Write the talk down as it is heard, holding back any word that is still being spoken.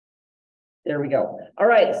There we go. All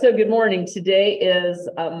right, so good morning. Today is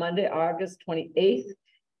Monday, August 28th,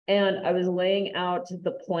 and I was laying out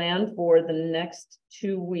the plan for the next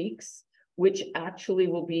 2 weeks, which actually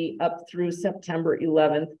will be up through September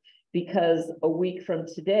 11th, because a week from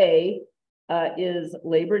today is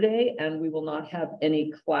Labor Day, and we will not have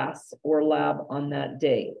any class or lab on that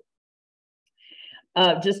day.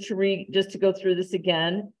 Just to go through this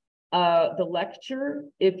again, the lecture,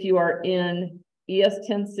 if you are in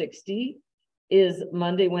ES1060, is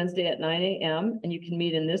Monday, Wednesday at 9 a.m. and you can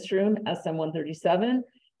meet in this room, SM137.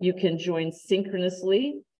 You can join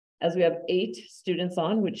synchronously, as we have 8 students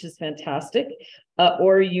on, which is fantastic,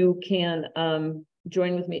 or you can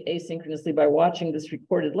join with me asynchronously by watching this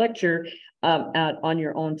recorded lecture on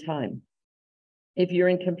your own time. If you're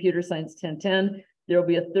in Computer Science 1010, there will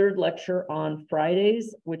be a 3rd lecture on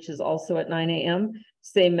Fridays, which is also at 9 a.m.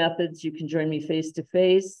 Same methods. You can join me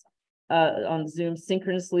face-to-face on Zoom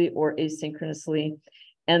synchronously or asynchronously.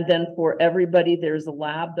 And then for everybody, there's a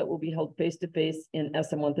lab that will be held face-to-face in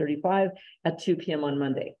SM135 at 2 p.m. on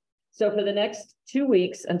Monday. So for the next 2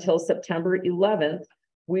 weeks until September 11th,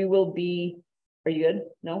 we will be, are you good?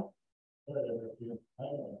 No?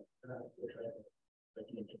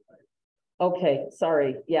 Okay,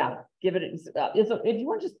 sorry. Yeah, give it. If you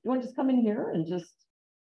want, just come in here and just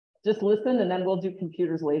listen, and then we'll do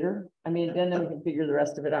computers later. I mean, then we can figure the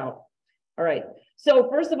rest of it out. All right. So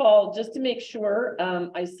first of all, just to make sure,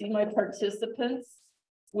 I see my participants.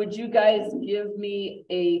 Would you guys give me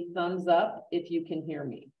a thumbs up if you can hear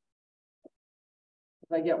me?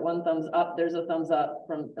 If I get 1 thumbs up, there's a thumbs up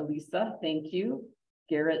from Elisa. Thank you.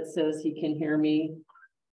 Garrett says he can hear me.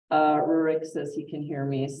 Rurik says he can hear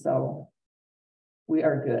me. So we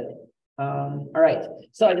are good. All right.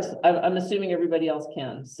 So I'm assuming everybody else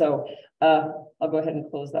can. So I'll go ahead and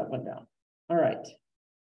close that one down. All right.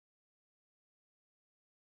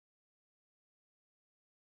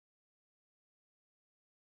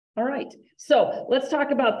 All right, so let's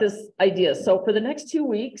talk about this idea. So for the next 2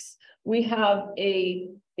 weeks, we have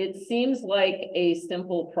it seems like a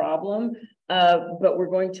simple problem, but we're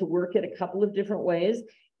going to work it a couple of different ways,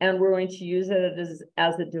 and we're going to use it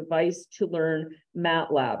as a device to learn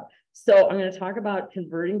MATLAB. So I'm going to talk about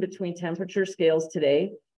converting between temperature scales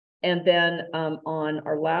today. And then on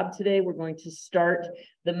our lab today, we're going to start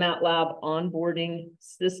the MATLAB onboarding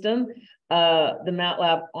system. The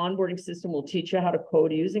MATLAB onboarding system will teach you how to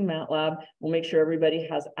code using MATLAB. We'll make sure everybody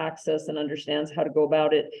has access and understands how to go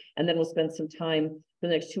about it. And then we'll spend some time for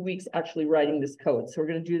the next 2 weeks actually writing this code. So we're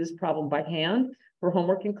going to do this problem by hand for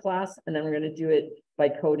homework in class, and then we're going to do it by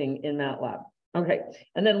coding in MATLAB. Okay,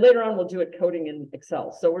 and then later on, we'll do it coding in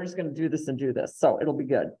Excel. So we're just going to do this and do this. So it'll be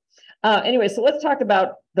good. Anyway, so let's talk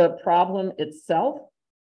about the problem itself,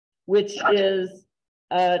 which is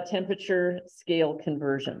temperature scale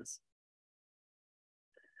conversions.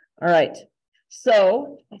 All right,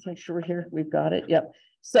 so let's make sure we're here. We've got it. Yep.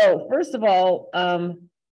 So first of all,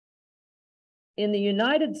 in the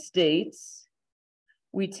United States,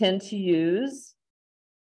 we tend to use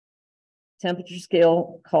temperature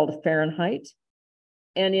scale called Fahrenheit.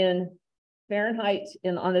 And in Fahrenheit,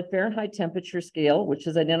 on the Fahrenheit temperature scale, which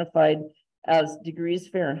is identified as degrees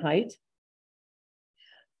Fahrenheit,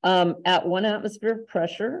 at 1 atmosphere of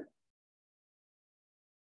pressure,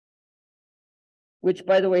 which,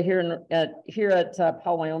 by the way, here at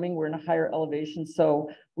Powell, Wyoming, we're in a higher elevation, so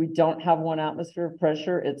we don't have 1 atmosphere of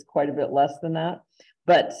pressure. It's quite a bit less than that,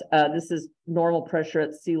 but this is normal pressure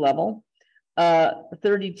at sea level.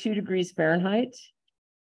 32 degrees Fahrenheit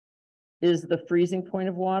is the freezing point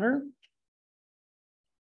of water,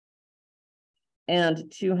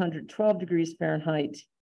 and 212 degrees Fahrenheit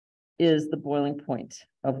is the boiling point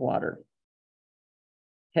of water.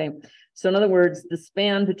 Okay, so in other words, the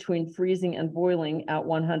span between freezing and boiling at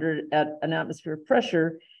 100 at an atmosphere of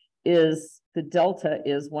pressure is, the delta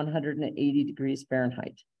is 180 degrees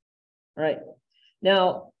Fahrenheit. All right,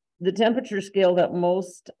 now the temperature scale that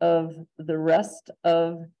most of the rest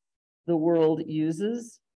of the world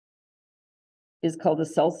uses is called the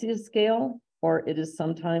Celsius scale, or it is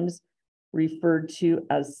sometimes referred to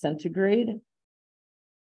as centigrade.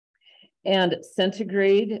 And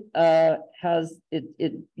centigrade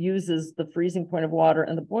it uses the freezing point of water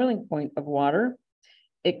and the boiling point of water,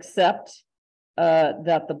 except that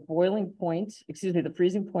the the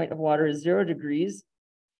freezing point of water is 0 degrees,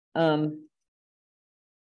 and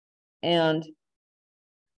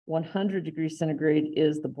 100 degrees centigrade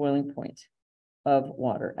is the boiling point of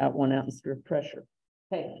water at 1 atmosphere of pressure.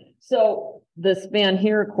 Okay, so the span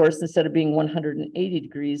here, of course, instead of being 180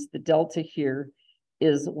 degrees, the delta here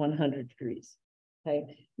is 100 degrees.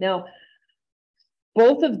 Okay, now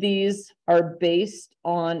Both of these are based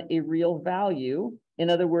on a real value. In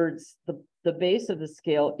other words, the base of the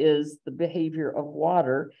scale is the behavior of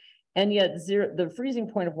water, and yet the freezing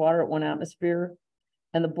point of water at 1 atmosphere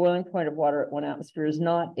and the boiling point of water at 1 atmosphere is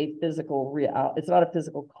not a physical it's not a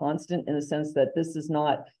physical constant, in the sense that this is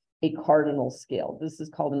not a cardinal scale. This is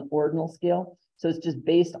called an ordinal scale. So it's just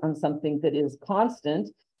based on something that is constant.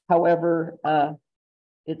 However,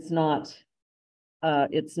 it's not a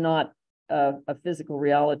physical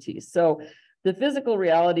reality. So the physical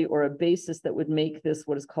reality, or a basis that would make this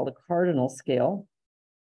what is called a cardinal scale,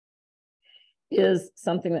 is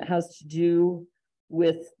something that has to do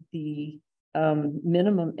with the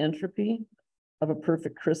minimum entropy of a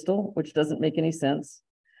perfect crystal, which doesn't make any sense,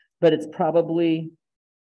 but it's probably,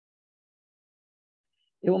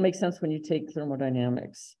 it will make sense when you take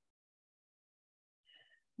thermodynamics,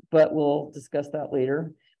 but we'll discuss that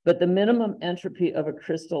later. But the minimum entropy of a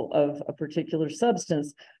crystal of a particular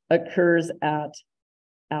substance occurs at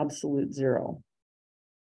absolute zero.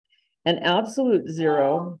 And absolute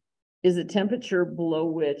zero is a temperature below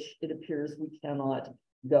which it appears we cannot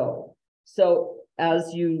go. So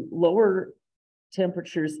as you lower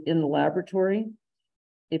temperatures in the laboratory,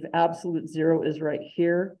 if absolute zero is right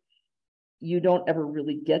here, you don't ever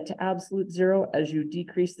really get to absolute zero. As you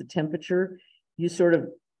decrease the temperature, you sort of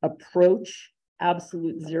approach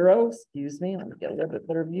absolute zero. Excuse me, let me get a little bit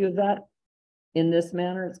better view of that. In this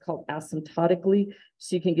manner, it's called asymptotically.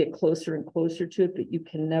 So you can get closer and closer to it, but you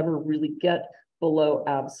can never really get below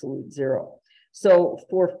absolute zero. So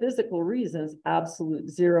for physical reasons, absolute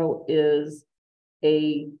zero is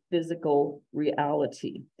a physical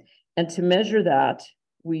reality. And to measure that,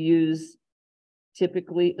 we use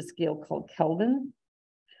typically a scale called Kelvin,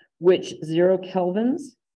 which 0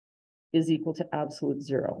 kelvins is equal to absolute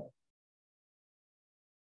zero.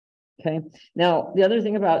 Okay, now the other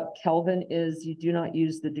thing about Kelvin is you do not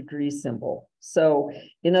use the degree symbol. So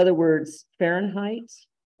in other words, Fahrenheit,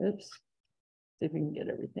 oops, see if we can get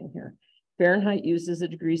everything here. Fahrenheit uses a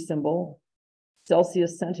degree symbol,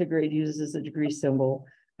 Celsius centigrade uses a degree symbol,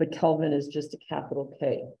 but Kelvin is just a capital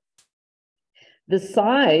K. The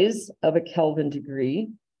size of a Kelvin degree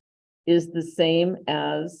is the same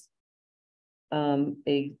as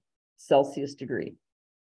a Celsius degree,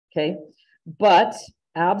 okay? But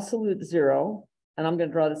absolute zero, and I'm going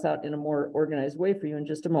to draw this out in a more organized way for you in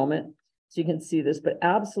just a moment, so you can see this, but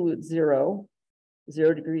absolute zero,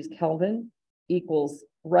 0 degrees Kelvin, equals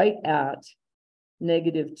right at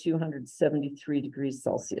negative 273 degrees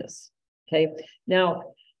Celsius. Okay,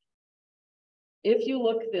 now, if you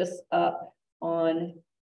look this up on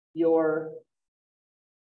your,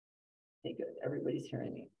 okay, good, everybody's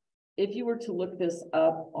hearing me. If you were to look this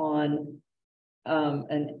up on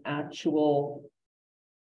an actual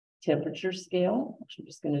temperature scale, which I'm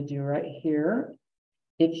just going to do right here.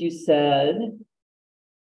 If you said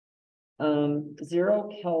 0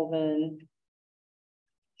 Kelvin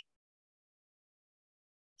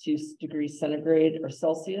to degrees centigrade or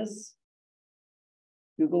Celsius,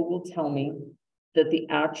 Google will tell me that the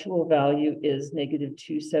actual value is negative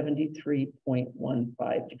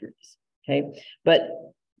 273.15 degrees. Okay, but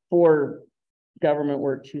for government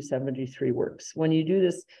work, 273 works. When you do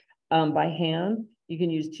this by hand, you can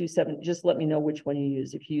use 270. Just let me know which one you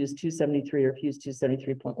use. If you use 273 or if you use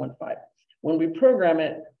 273.15. When we program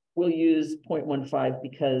it, we'll use 0.15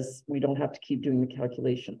 because we don't have to keep doing the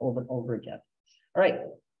calculation over and over again. All right.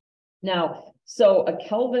 Now, so a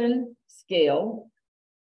Kelvin scale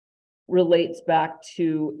relates back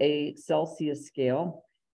to a Celsius scale.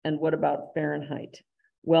 And what about Fahrenheit?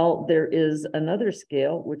 Well, there is another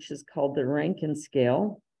scale, which is called the Rankine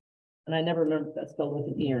scale. And I never remember if that's spelled with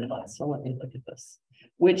an E or not. So let me look at this,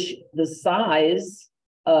 which the size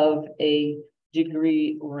of a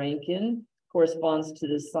degree Rankine corresponds to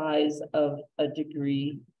the size of a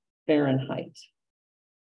degree Fahrenheit.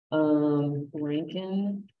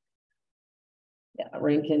 Rankine, yeah,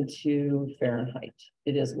 Rankine to Fahrenheit.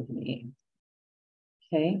 It is with an E.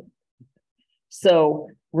 Okay. So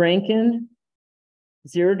Rankine,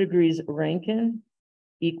 0 degrees Rankine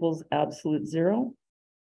equals absolute zero.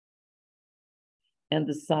 And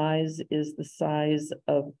the size is the size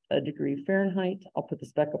of a degree Fahrenheit. I'll put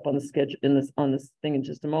this back up on the schedule on this thing in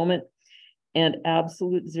just a moment. And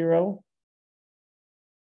absolute zero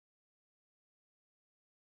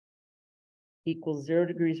equals 0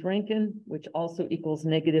 degrees Rankine, which also equals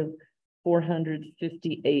negative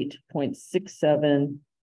 458.67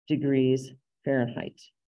 degrees Fahrenheit.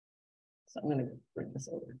 So I'm going to bring this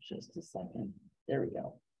over just a second. There we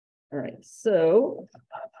go. All right, so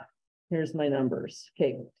here's my numbers.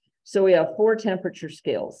 Okay, so we have 4 temperature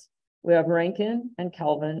scales. We have Rankine and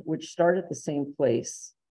Kelvin, which start at the same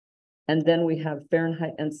place. And then we have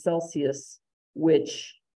Fahrenheit and Celsius,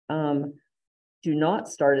 which do not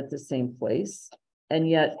start at the same place and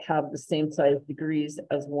yet have the same size degrees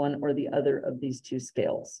as one or the other of these two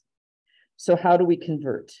scales. So how do we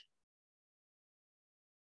convert?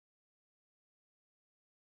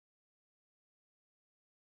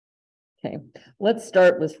 Okay, let's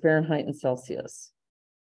start with Fahrenheit and Celsius.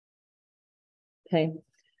 Okay,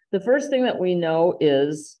 the first thing that we know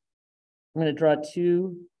is, I'm going to draw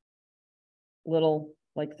two little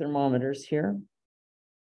like thermometers here.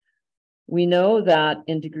 We know that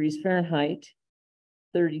in degrees Fahrenheit,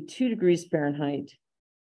 32 degrees Fahrenheit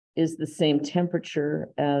is the same temperature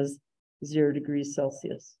as 0 degrees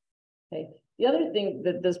Celsius. Okay. The other thing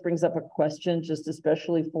that this brings up a question, just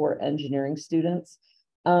especially for engineering students,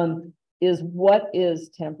 is what is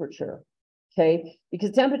temperature? Okay,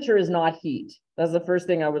 because temperature is not heat. That's the first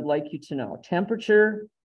thing I would like you to know. Temperature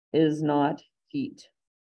is not heat.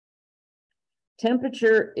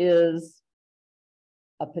 Temperature is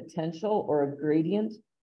a potential or a gradient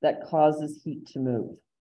that causes heat to move.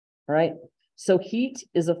 All right. So heat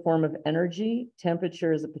is a form of energy.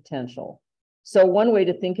 Temperature is a potential. So one way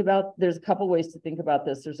to think about, there's a couple ways to think about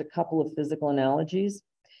this. There's a couple of physical analogies.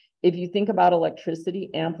 If you think about electricity,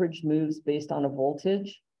 amperage moves based on a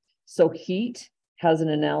voltage. So heat has an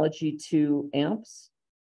analogy to amps,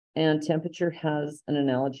 and temperature has an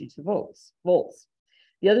analogy to volts.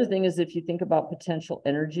 The other thing is, if you think about potential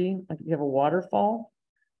energy, like if you have a waterfall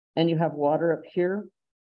and you have water up here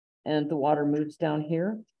and the water moves down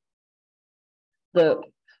here.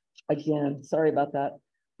 Again, sorry about that.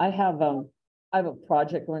 I have a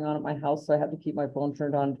project going on at my house, so I have to keep my phone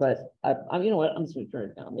turned on, but you know what, I'm just gonna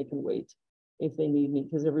turn it down. They can wait if they need me,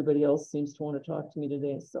 because everybody else seems to want to talk to me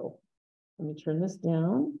today. So let me turn this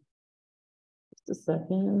down. Just a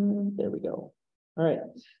second. There we go. All right.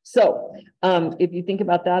 So if you think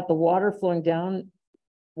about that, the water flowing down,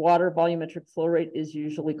 water volumetric flow rate is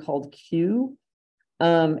usually called Q.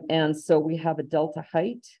 And so we have a delta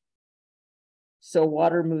height. So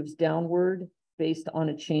water moves downward based on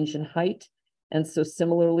a change in height. And so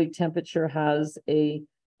similarly, temperature has an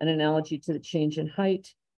analogy to the change in height,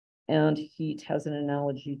 and heat has an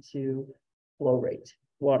analogy to flow rate,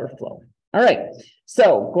 water flow. All right,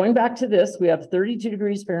 so going back to this, we have 32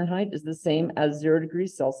 degrees Fahrenheit is the same as 0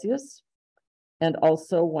 degrees Celsius. And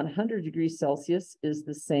also 100 degrees Celsius is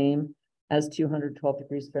the same as 212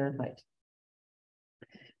 degrees Fahrenheit.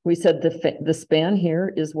 We said the span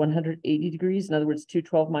here is 180 degrees. In other words,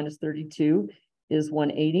 212 minus 32 is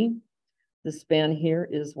 180. The span here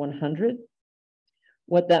is 100.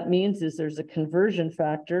 What that means is there's a conversion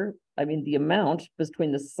factor. I mean, the amount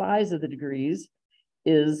between the size of the degrees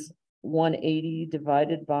is 180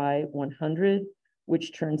 divided by 100,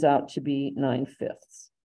 which turns out to be 9/5.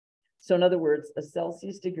 So in other words, a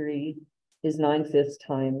Celsius degree is 9/5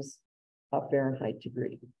 times a Fahrenheit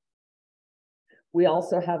degree. We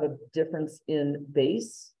also have a difference in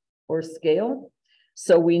base or scale.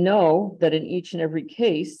 So we know that in each and every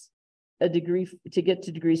case, a degree, to get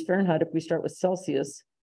to degrees Fahrenheit, if we start with Celsius,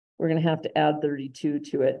 we're going to have to add 32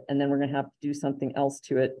 to it, and then we're going to have to do something else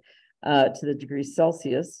to it, to the degrees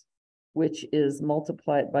Celsius, which is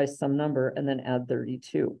multiply it by some number and then add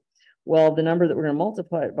 32. Well, the number that we're going to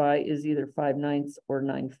multiply it by is either 5/9 or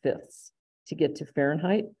 9/5 to get to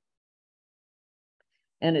Fahrenheit.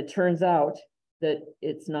 And it turns out that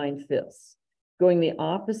it's 9/5. Going the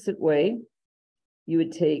opposite way, you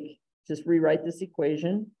would take, just rewrite this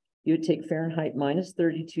equation. You would take Fahrenheit minus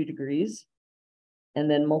 32 degrees and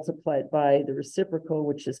then multiply it by the reciprocal,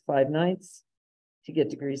 which is 5/9, to get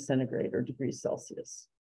degrees centigrade or degrees Celsius.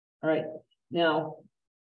 All right. Now,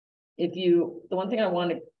 the one thing I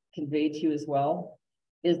want to convey to you as well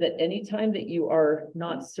is that anytime that you are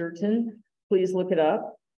not certain, please look it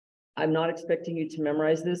up. I'm not expecting you to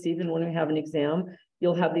memorize this. Even when we have an exam,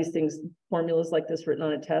 you'll have these things, formulas like this written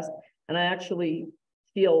on a test. And I actually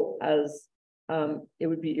feel as it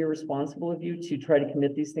would be irresponsible of you to try to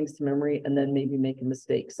commit these things to memory and then maybe make a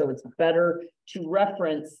mistake. So it's better to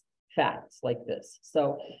reference facts like this.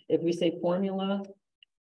 So if we say formula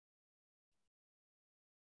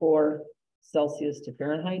for Celsius to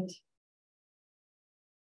Fahrenheit,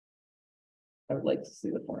 I would like to see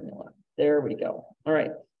the formula. There we go. All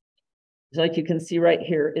right. So like you can see right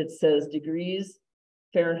here, it says degrees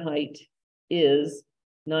Fahrenheit is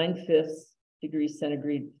 9/5 degrees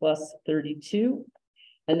centigrade plus 32.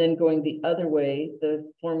 And then going the other way,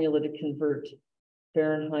 the formula to convert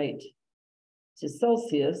Fahrenheit to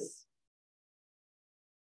Celsius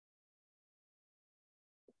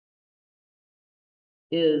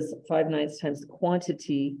is 5/9 times the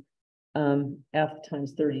quantity F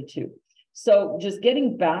times 32. So just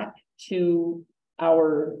getting back to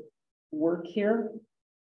our work here,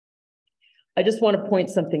 I just want to point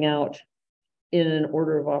something out in an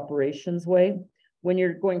order of operations way. When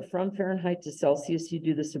you're going from Fahrenheit to Celsius, you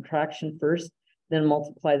do the subtraction first, then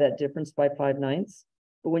multiply that difference by 5/9.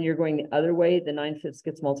 But when you're going the other way, the 9/5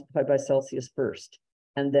 gets multiplied by Celsius first,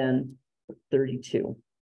 and then 32.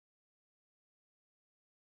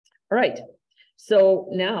 All right. So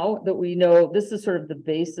now that we know this is sort of the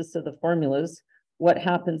basis of the formulas, what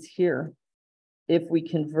happens here if we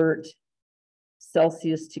convert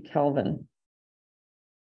Celsius to Kelvin?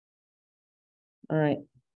 All right.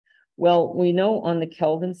 Well, we know on the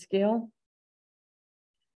Kelvin scale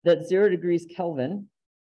that 0 degrees Kelvin,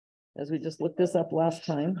 as we just looked this up last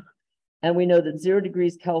time, and we know that 0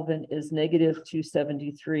 degrees Kelvin is negative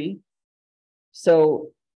 273.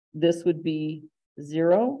 So this would be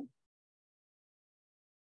 0.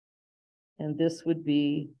 And this would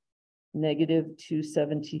be negative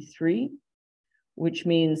 273, which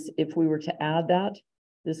means if we were to add that,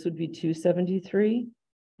 this would be 273,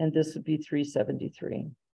 and this would be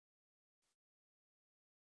 373.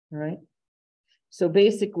 All right. So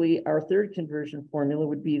basically, our third conversion formula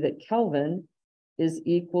would be that Kelvin is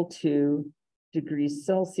equal to degrees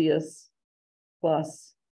Celsius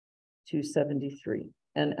plus 273.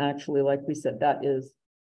 And actually, like we said, that is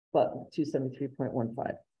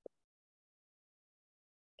 273.15.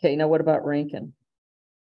 Okay, now what about Rankine?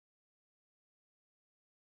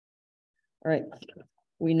 All right,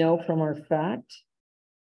 we know from our fact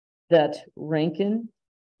that Rankine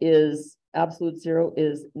is absolute zero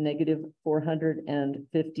is negative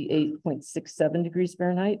 458.67 degrees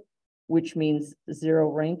Fahrenheit, which means 0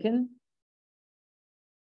 Rankine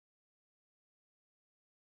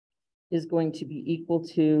is going to be equal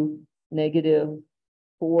to negative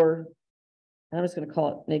 4. I'm just going to call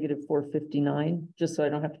it negative 459, just so I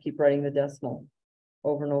don't have to keep writing the decimal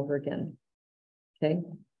over and over again. Okay.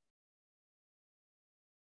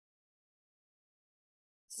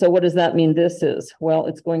 So what does that mean this is? Well,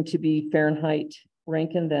 it's going to be Fahrenheit.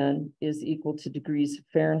 Rankine then is equal to degrees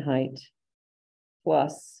Fahrenheit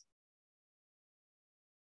plus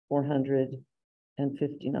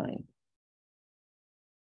 459.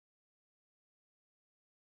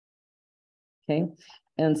 Okay.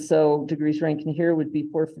 And so degrees Rankine here would be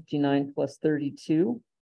 459 plus 32.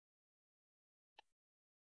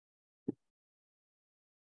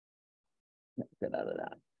 Get out of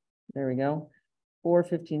that. There we go.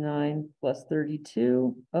 459 plus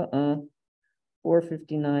 32.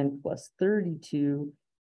 459 plus 32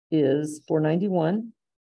 is 491.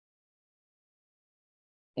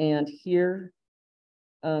 And here,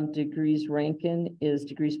 degrees Rankine is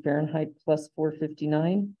degrees Fahrenheit plus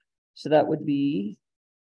 459. So that would be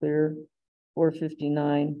clear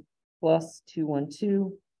 459 plus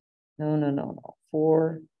 212. No.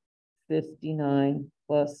 459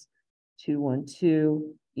 plus 212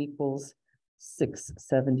 equals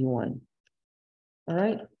 671. All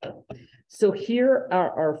right. So here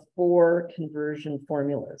are our 4 conversion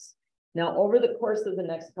formulas. Now, over the course of the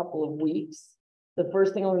next couple of weeks, the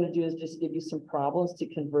first thing I'm going to do is just give you some problems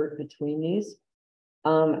to convert between these.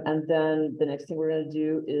 And then the next thing we're going to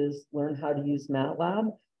do is learn how to use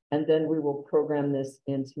MATLAB, and then we will program this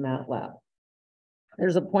into MATLAB.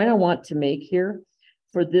 There's a point I want to make here.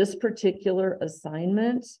 For this particular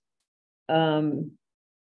assignment,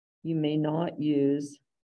 you may not use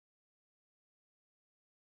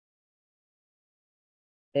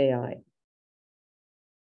AI.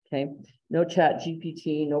 Okay, no Chat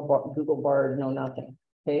GPT, no Google Bard, no nothing.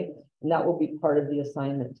 Okay, and that will be part of the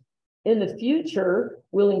assignment. In the future,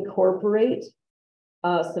 we'll incorporate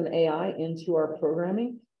some AI into our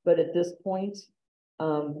programming, but at this point,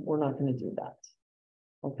 we're not going to do that.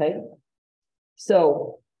 Okay.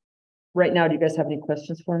 So right now, do you guys have any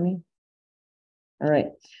questions for me? All right.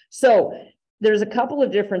 So there's a couple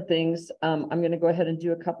of different things. I'm going to go ahead and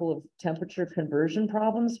do a couple of temperature conversion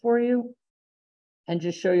problems for you and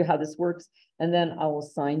just show you how this works. And then I will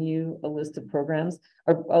assign you a list of programs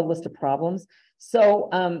or a list of problems. So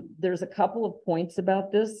there's a couple of points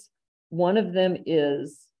about this. One of them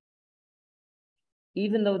is,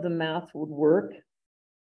 even though the math would work,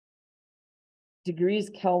 degrees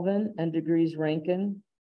Kelvin and degrees Rankine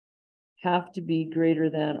have to be greater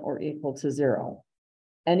than or equal to 0.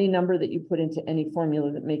 Any number that you put into any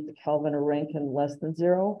formula that make the Kelvin or Rankine less than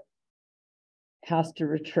 0 has to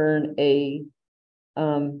return a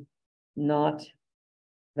not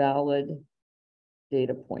valid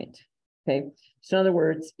data point. Okay, so in other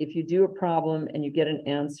words, if you do a problem and you get an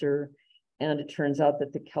answer and it turns out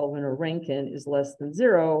that the Kelvin or Rankine is less than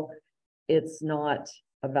 0, it's not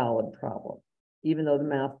a valid problem, even though the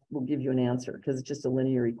math will give you an answer because it's just a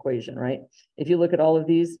linear equation, right? If you look at all of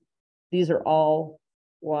these are all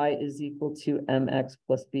y is equal to mx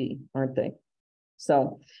plus b, aren't they?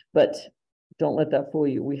 So, but don't let that fool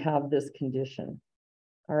you. We have this condition,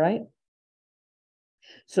 all right?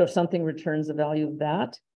 So if something returns a value of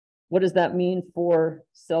that, what does that mean for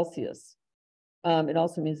Celsius? It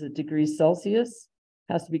also means that degrees Celsius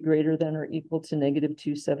has to be greater than or equal to negative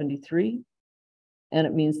 273. And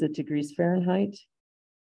it means that degrees Fahrenheit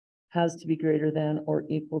has to be greater than or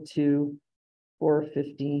equal to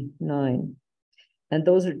 459. And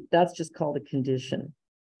that's just called a condition.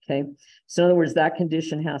 Okay. So in other words, that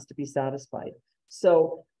condition has to be satisfied.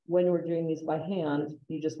 So when we're doing these by hand,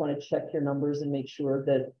 you just want to check your numbers and make sure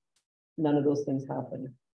that none of those things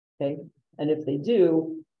happen. Okay. And if they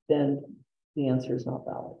do, then the answer is not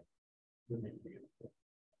valid.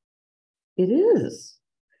 It is.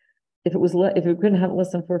 If it was if we couldn't have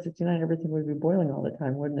less than 459, everything would be boiling all the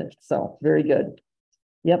time, wouldn't it? So very good.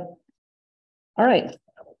 Yep. All right.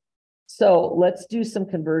 So let's do some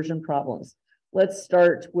conversion problems. Let's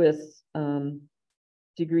start with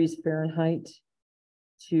degrees Fahrenheit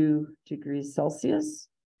to degrees Celsius.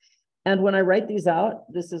 And when I write these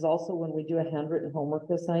out, this is also when we do a handwritten homework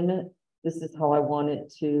assignment. This is how I want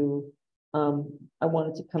it to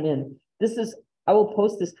come in. I will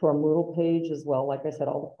post this to our Moodle page as well. Like I said,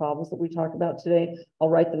 all the problems that we talked about today, I'll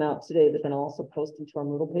write them out today, but then I'll also post them to our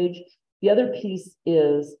Moodle page. The other piece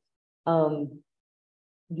is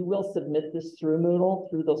you will submit this through Moodle,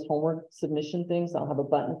 through those homework submission things. I'll have a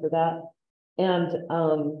button for that. And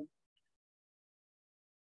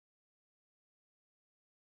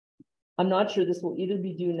I'm not sure, this will either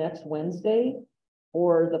be due next Wednesday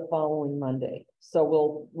or the following Monday.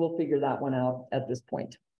 So we'll figure that one out at this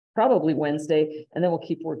point. Probably Wednesday, and then we'll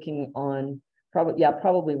keep working on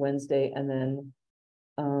probably Wednesday, and then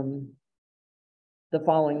the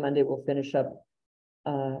following Monday we'll finish up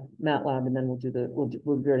MATLAB, and then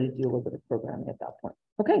we'll be ready to do a little bit of programming at that point.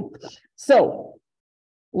 Okay, so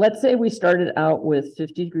let's say we started out with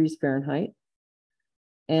 50 degrees Fahrenheit,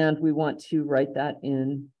 and we want to write that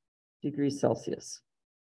in degrees Celsius.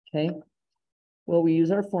 Okay, well, we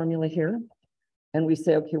use our formula here, and we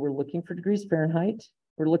say, okay, we're looking for degrees Fahrenheit.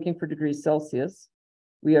 We're looking for degrees Celsius.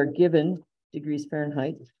 We are given degrees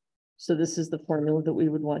Fahrenheit. So this is the formula that we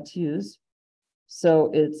would want to use.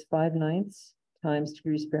 So it's 5/9 times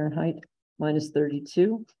degrees Fahrenheit minus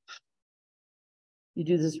 32. You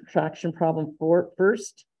do this subtraction problem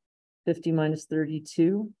first. 50 minus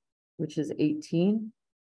 32, which is 18.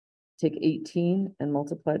 Take 18 and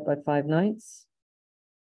multiply it by 5/9.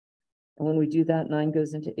 And when we do that, 9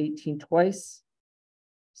 goes into 18 twice.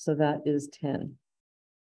 So that is 10.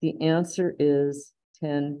 The answer is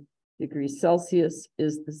 10 degrees Celsius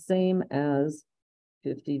is the same as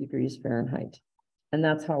 50 degrees Fahrenheit. And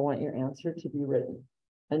that's how I want your answer to be written.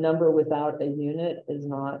 A number without a unit is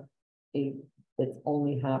it's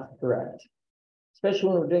only half correct. Especially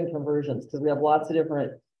when we're doing conversions, because we have lots of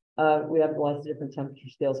different temperature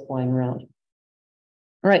scales flying around.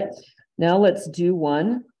 All right, now let's do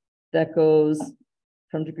one that goes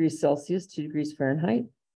from degrees Celsius to degrees Fahrenheit.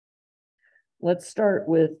 Let's start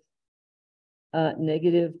with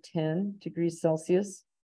negative 10 degrees Celsius.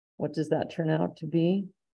 What does that turn out to be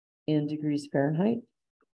in degrees Fahrenheit?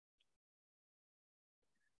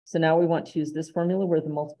 So now we want to use this formula where the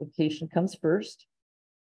multiplication comes first.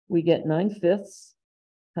 We get 9/5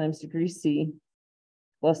 times degrees C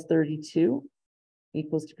plus 32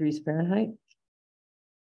 equals degrees Fahrenheit.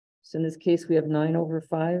 So in this case, we have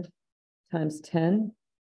 9/5 times 10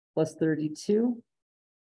 plus 32.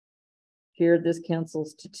 Here, this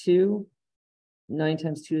cancels to 2. 9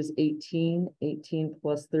 times 2 is 18. 18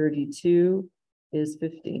 plus 32 is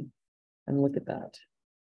 50. And look at that,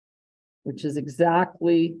 which is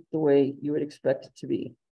exactly the way you would expect it to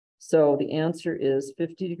be. So the answer is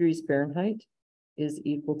 50 degrees Fahrenheit is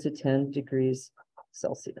equal to 10 degrees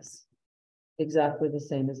Celsius. Exactly the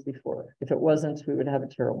same as before. If it wasn't, we would have a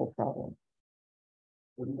terrible problem.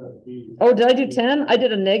 Oh, did I do 10? I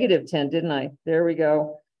did a negative 10, didn't I? There we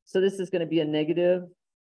go. So this is going to be a negative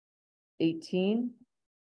 18.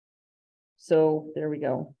 So there we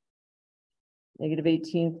go. Negative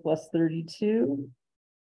 18 plus 32.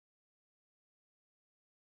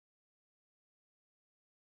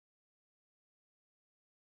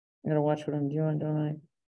 I gotta watch what I'm doing, don't I?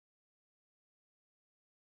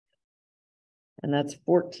 And that's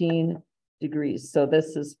 14 degrees. So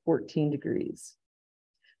this is 14 degrees.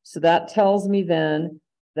 So that tells me then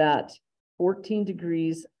that 14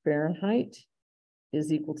 degrees Fahrenheit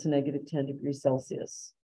is equal to negative 10 degrees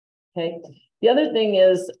Celsius. Okay. The other thing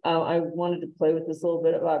is, I wanted to play with this a little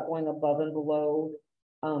bit about going above and below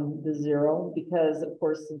the zero, because of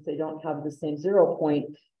course, since they don't have the same 0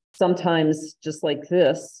 point, sometimes just like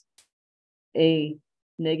this, a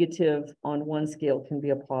negative on one scale can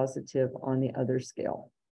be a positive on the other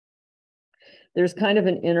scale. There's kind of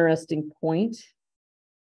an interesting point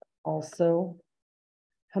also.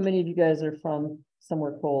 How many of you guys are from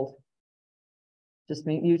somewhere cold? Just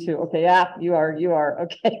me, you two. Okay, yeah, you are.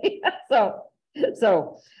 Okay.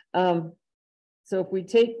 So if we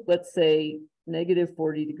take, let's say, negative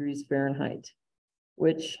 40 degrees Fahrenheit,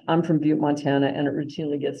 which I'm from Butte, Montana, and it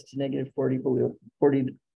routinely gets to negative 40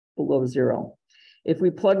 below zero. If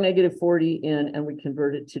we plug negative 40 in and we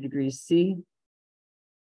convert it to degrees C,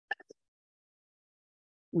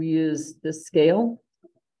 we use this scale.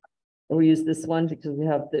 We use this one because we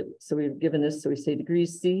have so we've given this, so we say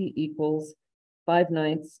degrees C equals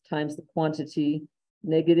 5/9 times the quantity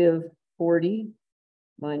negative 40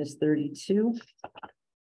 minus 32.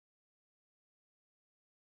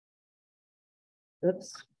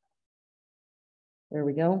 Oops. There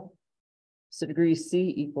we go. So degrees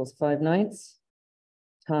C equals 5/9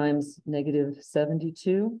 times negative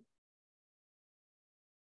 72.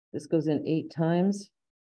 This goes in 8 times.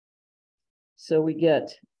 So we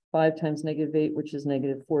get 5 times negative 8, which is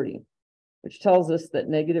negative 40, which tells us that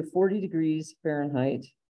negative 40 degrees Fahrenheit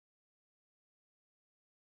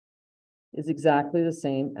is exactly the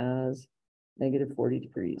same as negative 40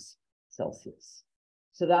 degrees Celsius.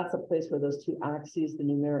 So that's a place where those two axes, the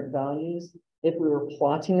numeric values, if we were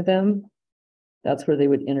plotting them, that's where they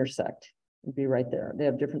would intersect. It'd be right there. They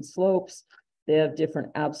have different slopes. They have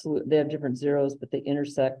different they have different zeros, but they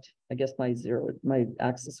intersect. I guess my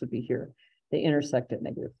axis would be here. They intersect at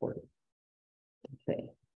negative 40. Okay.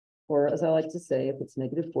 Or as I like to say, if it's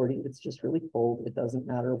negative 40, it's just really cold. It doesn't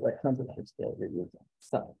matter what temperature scale you're using.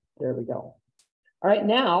 So there we go. All right,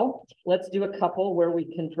 now let's do a couple where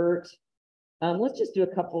we convert. Let's just do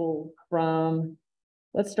a couple from,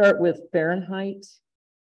 let's start with Fahrenheit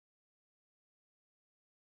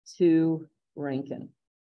to Rankine.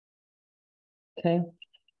 Okay.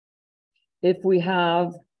 If we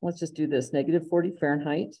have, let's just do this, negative 40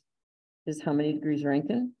 Fahrenheit is how many degrees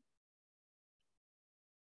Rankine?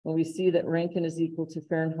 Well, we see that Rankine is equal to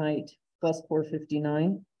Fahrenheit plus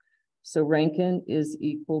 459. So Rankine is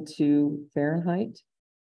equal to Fahrenheit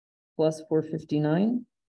plus 459.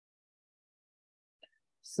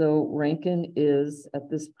 So Rankine is at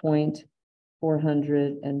this point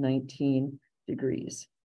 419 degrees.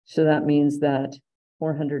 So that means that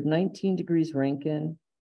 419 degrees Rankine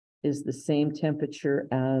is the same temperature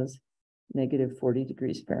as negative 40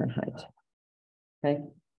 degrees Fahrenheit. Okay.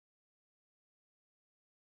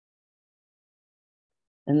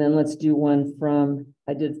 And then let's do one from,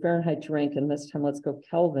 I did Fahrenheit to Rankine. This time let's go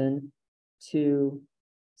Kelvin to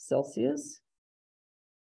Celsius.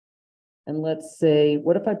 And let's say,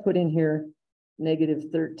 what if I put in here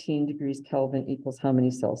negative 13 degrees Kelvin equals how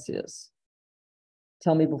many Celsius?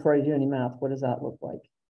 Tell me before I do any math, what does that look like?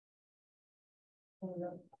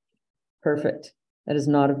 Perfect. That is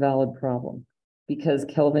not a valid problem because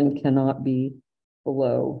Kelvin cannot be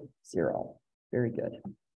below 0. Very good.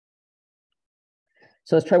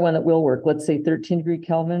 So let's try one that will work. Let's say 13 degree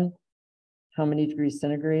Kelvin. How many degrees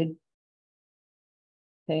centigrade?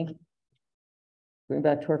 Okay. Going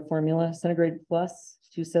back to our formula, centigrade plus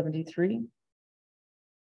 273.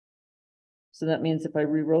 So that means if I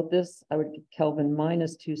rewrote this, I would get Kelvin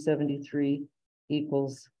minus 273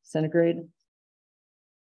 equals centigrade.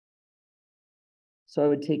 So I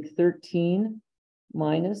would take 13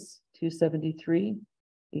 minus 273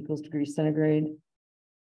 equals degrees centigrade.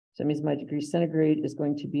 So that means my degree centigrade is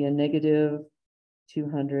going to be a negative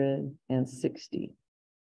 260.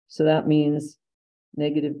 So that means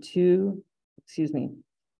negative 13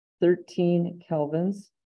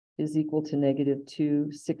 kelvins is equal to negative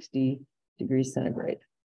 260 degrees centigrade.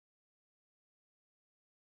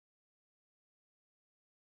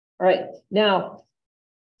 All right, now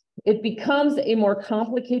it becomes a more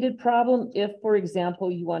complicated problem if, for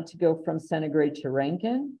example, you want to go from centigrade to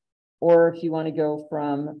Rankine, or if you want to go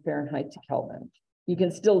from Fahrenheit to Kelvin. You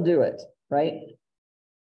can still do it, right?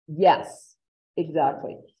 Yes,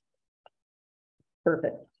 exactly.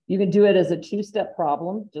 Perfect. You can do it as a two-step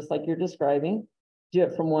problem, just like you're describing. Do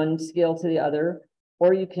it from one scale to the other,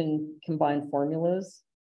 or you can combine formulas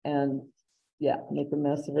and, yeah, make a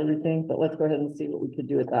mess of everything. But let's go ahead and see what we could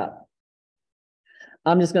do with that.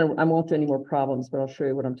 I won't do any more problems, but I'll show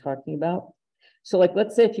you what I'm talking about. So like,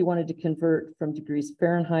 let's say if you wanted to convert from degrees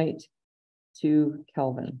Fahrenheit to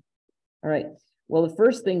Kelvin. All right. Well, the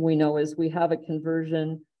first thing we know is we have a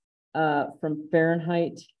conversion from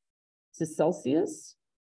Fahrenheit to Celsius.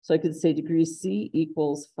 So I could say degrees C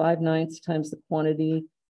equals 5/9 times the quantity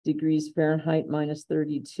degrees Fahrenheit minus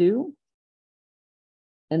 32.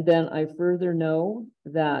 And then I further know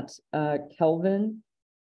that Kelvin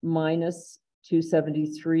minus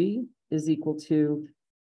 273 is equal to,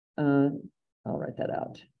 I'll write that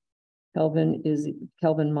out.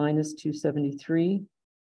 Kelvin minus 273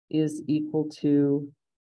 is equal to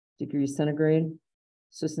degrees centigrade.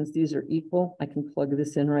 So since these are equal, I can plug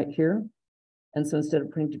this in right here. And so instead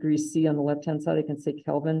of putting degrees C on the left-hand side, I can say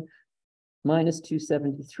Kelvin minus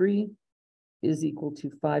 273 is equal to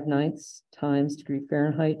 5/9 times degree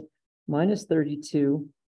Fahrenheit minus 32.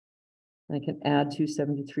 And I can add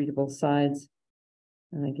 273 to both sides,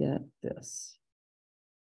 and I get this.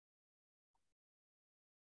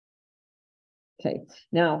 Okay,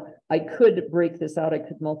 now I could break this out. I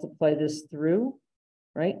could multiply this through,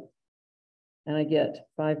 right? And I get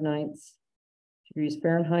 5/9 degrees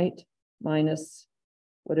Fahrenheit minus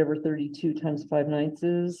whatever 32 times 5/9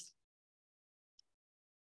 is.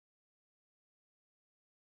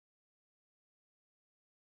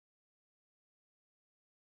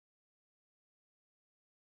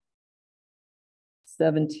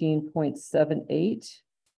 $17.78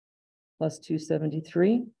 plus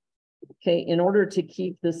 273. Okay, in order to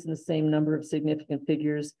keep this in the same number of significant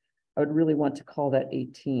figures, I would really want to call that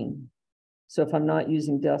 18. So if I'm not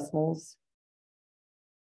using decimals,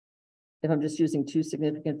 if I'm just using two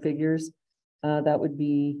significant figures, that would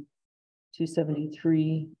be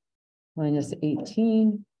 273 minus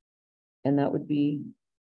 18, and that would be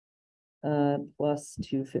plus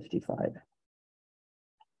 255.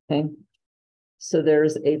 Okay, so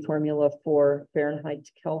there's a formula for Fahrenheit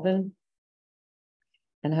to Kelvin.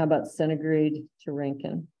 And how about centigrade to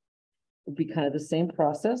Rankine? It would be kind of the same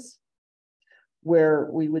process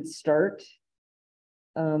where we would start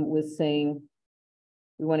with saying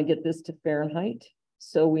we want to get this to Fahrenheit.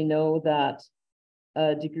 So we know that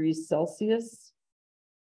degrees Celsius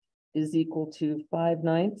is equal to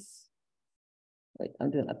 5/9. Wait,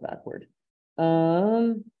 I'm doing that backward.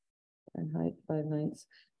 Fahrenheit 5/9.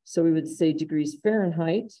 So we would say degrees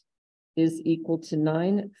Fahrenheit is equal to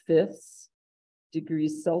 9/5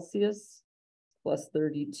 degrees Celsius plus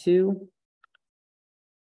 32.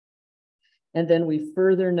 And then we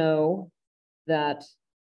further know that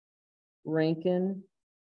Rankine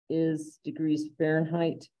is degrees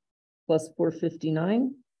Fahrenheit plus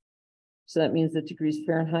 459. So that means that degrees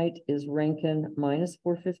Fahrenheit is Rankine minus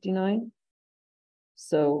 459.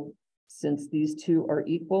 So since these two are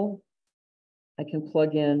equal, I can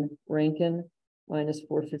plug in Rankine minus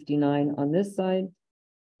 459 on this side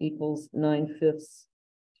equals 9/5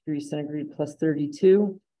 degrees centigrade plus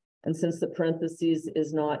 32. And since the parentheses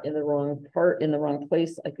is not in the wrong part, in the wrong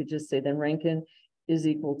place, I could just say then Rankine is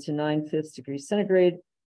equal to 9/5 degrees centigrade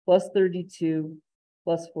plus 32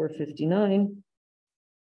 plus 459.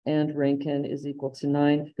 And Rankine is equal to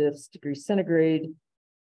 9/5 degrees centigrade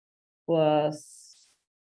plus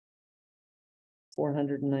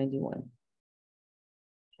 491.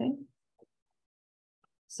 Okay.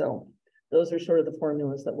 So those are sort of the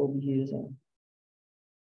formulas that we'll be using.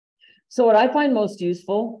 So what I find most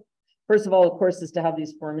useful, first of all, of course, is to have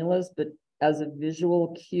these formulas, but as a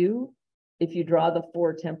visual cue, if you draw the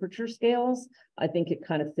 4 temperature scales, I think it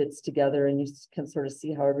kind of fits together and you can sort of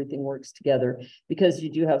see how everything works together because you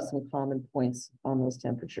do have some common points on those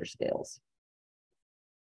temperature scales.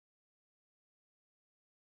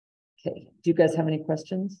 Okay, do you guys have any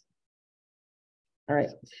questions? All right,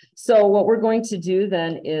 so what we're going to do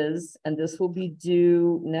then is, and this will be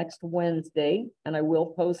due next Wednesday, and I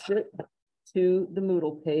will post it to the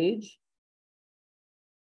Moodle page.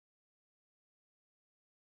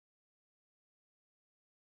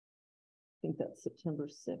 I think that's September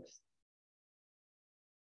 6th.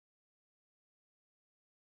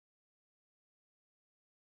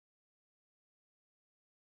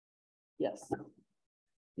 Yes,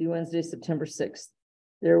 due Wednesday, September 6th.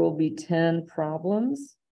 There will be 10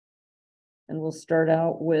 problems, and we'll start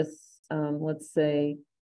out with, let's say,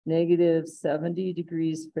 -70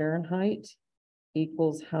 degrees Fahrenheit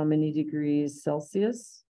equals how many degrees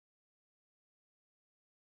Celsius?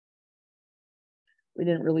 We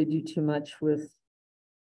didn't really do too much with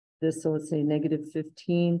this, so let's say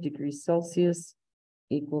 -15 degrees Celsius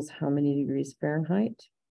equals how many degrees Fahrenheit?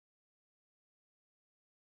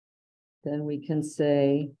 Then we can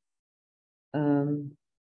say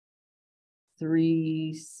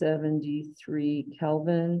 373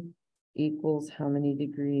 Kelvin equals how many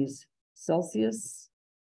degrees Celsius?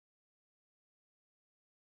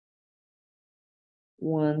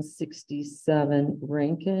 167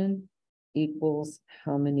 Rankine equals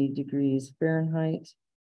how many degrees Fahrenheit?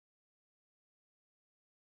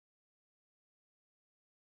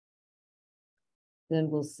 then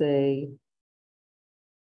we'll say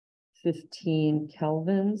 15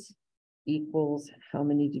 kelvins equals how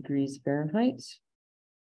many degrees Fahrenheit?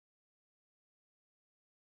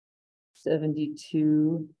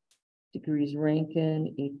 72 degrees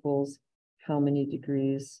Rankine equals how many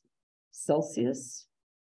degrees Celsius?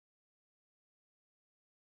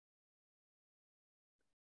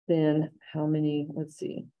 Then how many, let's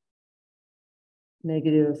see,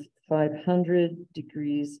 negative 500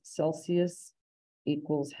 degrees Celsius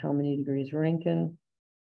equals how many degrees Rankine?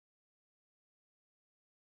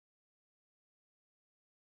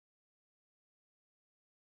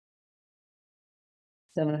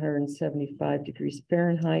 (775 degrees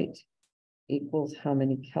Fahrenheit equals how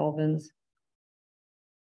many kelvins?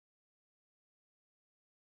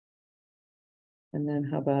 And then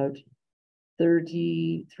how about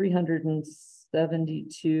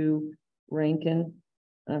 372 Rankine?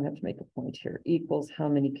 I have to make a point here, equals how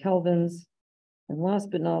many kelvins? And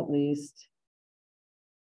last but not least,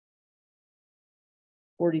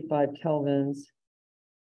 45 kelvins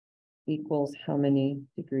equals how many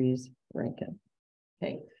degrees Rankine?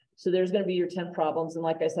 Okay, so there's going to be your 10 problems. And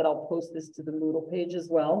like I said, I'll post this to the Moodle page as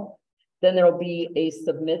well. Then there'll be a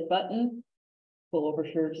submit button. Pull over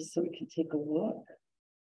here just so we can take a look.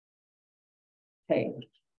 Okay,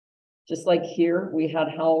 just like here, we had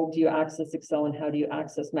how do you access Excel and how do you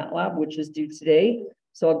access MATLAB, which is due today.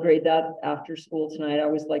 So I'll grade that after school tonight. I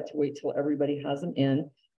always like to wait till everybody has them in.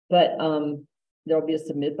 But there'll be a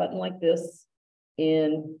submit button like this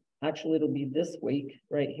in, actually, it'll be this week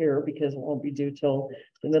right here because it won't be due till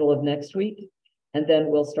the middle of next week. And then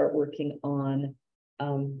we'll start working on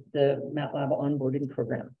the MATLAB onboarding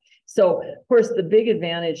program. So, of course, the big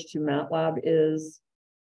advantage to MATLAB is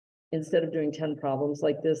instead of doing 10 problems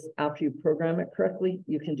like this, after you program it correctly,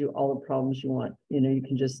 you can do all the problems you want. You know, you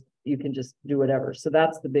can just do whatever. So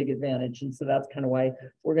that's the big advantage. And so that's kind of why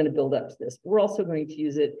we're going to build up to this. We're also going to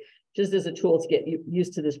use it just as a tool to get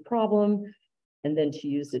used to this problem, and then to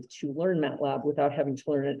use it to learn MATLAB without having to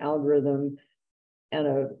learn an algorithm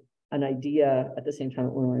and an idea at the same time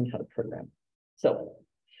that we're learning how to program. So,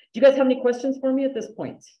 do you guys have any questions for me at this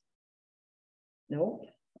point? No?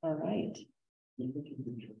 All right.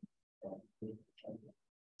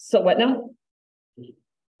 So what now?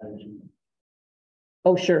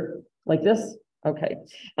 Oh, sure. Like this? Okay.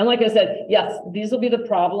 And like I said, yes, these will be the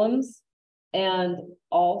problems. And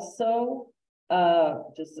also,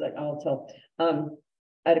 just like I'll tell, I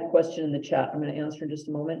had a question in the chat. I'm going to answer in just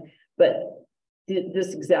a moment, but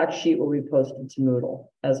this exact sheet will be posted to Moodle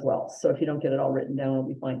as well. So if you don't get it all written down, it'll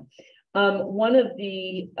be fine. One of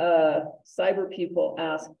the cyber people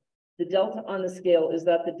asked, the delta on the scale, is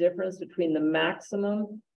that the difference between the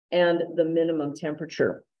maximum and the minimum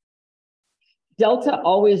temperature? Delta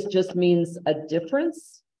always just means a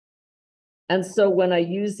difference. And so when I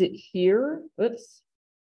use it here, oops,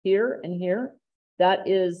 here and here, that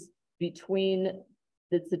is between,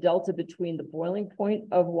 it's the delta between the boiling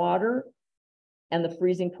point of water and the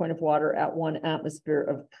freezing point of water at 1 atmosphere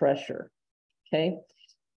of pressure, okay?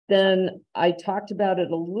 Then I talked about it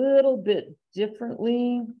a little bit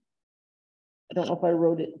differently. I don't know if I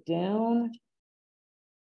wrote it down.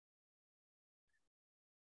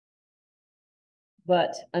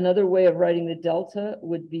 But another way of writing the delta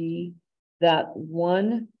would be that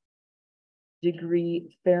 1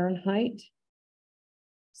 degree Fahrenheit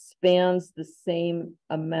spans the same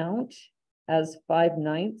amount as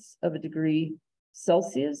 5/9 of a degree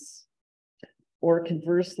Celsius, or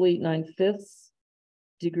conversely, 9/5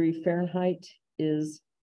 degree Fahrenheit is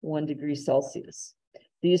 1 degree Celsius.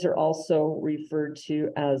 These are also referred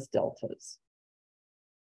to as deltas.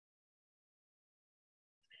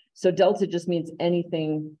 So delta just means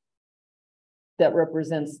anything that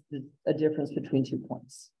represents a difference between 2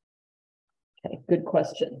 points. Okay, good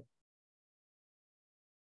question.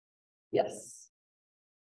 Yes,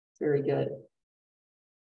 very good.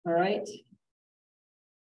 All right.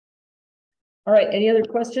 All right, any other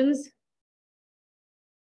questions?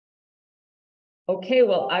 Okay,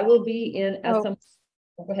 well, I will be in SM.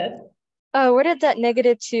 Oh, go ahead. Where did that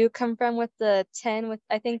 -2 come from with the 10 with,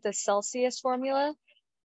 I think, the Celsius formula?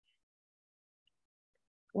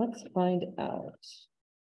 Let's find out.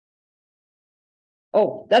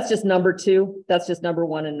 Oh, that's just number 2. That's just number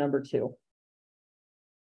 1 and number 2.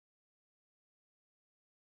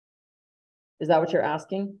 Is that what you're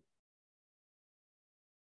asking?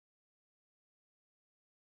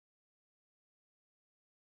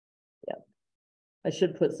 Yeah. I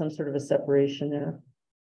should put some sort of a separation there.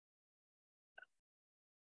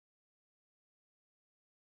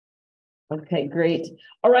 Okay, great.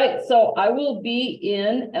 All right, so I will be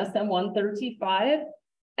in SM 135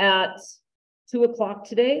 at 2 o'clock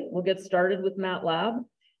today. We'll get started with MATLAB.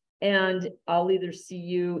 And I'll either see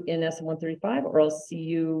you in SM135 or I'll see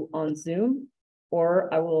you on Zoom,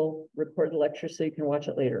 or I will record the lecture so you can watch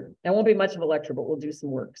it later. It won't be much of a lecture, but we'll do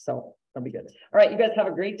some work. So that'll be good. All right, you guys have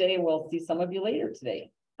a great day and we'll see some of you later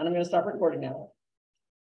today. And I'm going to stop recording now.